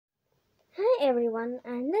everyone,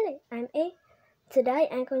 I'm Lily. I'm 8. Today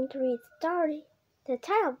I'm going to read a story. The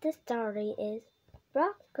title of this story is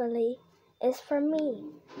Broccoli is for Me.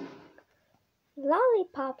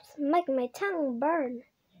 Lollipops make my tongue burn.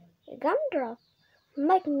 Gumdrops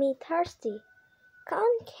make me thirsty.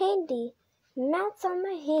 Cotton candy melts on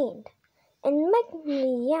my hand and make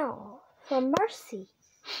me yell for mercy.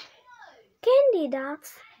 Candy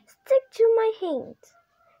dots stick to my hands.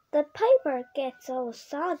 The paper gets all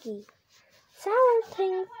soggy. Sour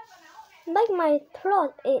things make my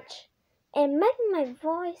throat itch and make my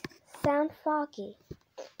voice sound foggy.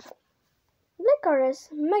 Licorice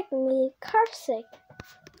make me carsick.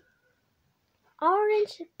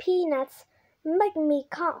 Orange peanuts make me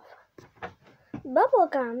cough.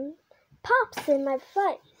 Bubblegum pops in my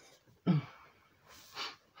face,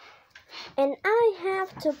 and I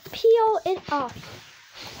have to peel it off.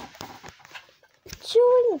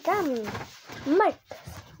 Chewing gum makes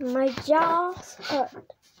my jaws hurt.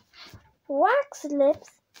 Wax lips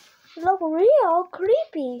look real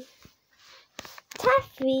creepy.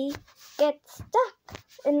 Taffy gets stuck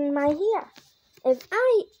in my hair if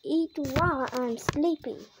I eat while I'm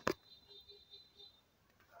sleepy.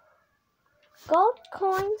 Gold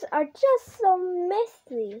coins are just so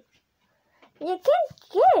messy. You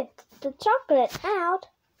can't get the chocolate out,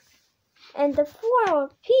 and the foil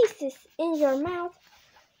pieces in your mouth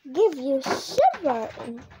give you shiver,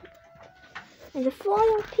 and the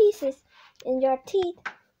foil pieces in your teeth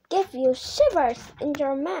give you shivers in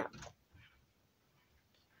your mouth.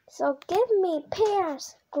 So give me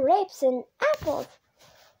pears, grapes, and apples,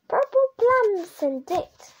 purple plums and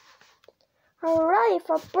dates. Hooray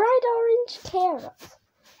for bright orange carrots,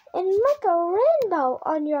 and make a rainbow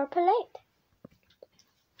on your plate.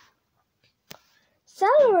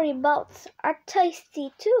 Celery bolts are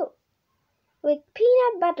tasty too, with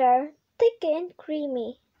peanut butter thick and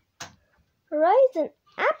creamy. Raisin,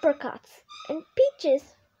 apricots, and peaches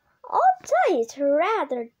all taste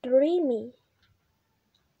rather dreamy.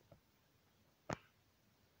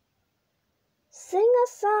 Sing a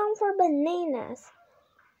song for bananas,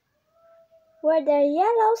 where their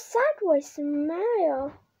yellow sideways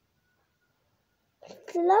smile.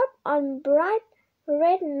 Slurp on bright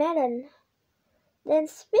red melon, then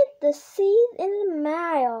spit the seed in a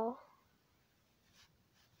mile.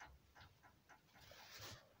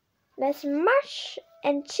 Let's march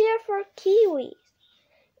and cheer for kiwis,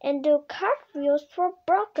 and do cartwheels for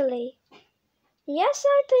broccoli. Yes,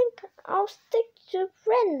 I think I'll stick to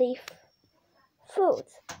friendly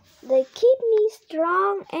foods. They keep me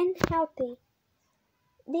strong and healthy.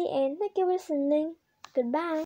 The end. Thank you for listening. Goodbye.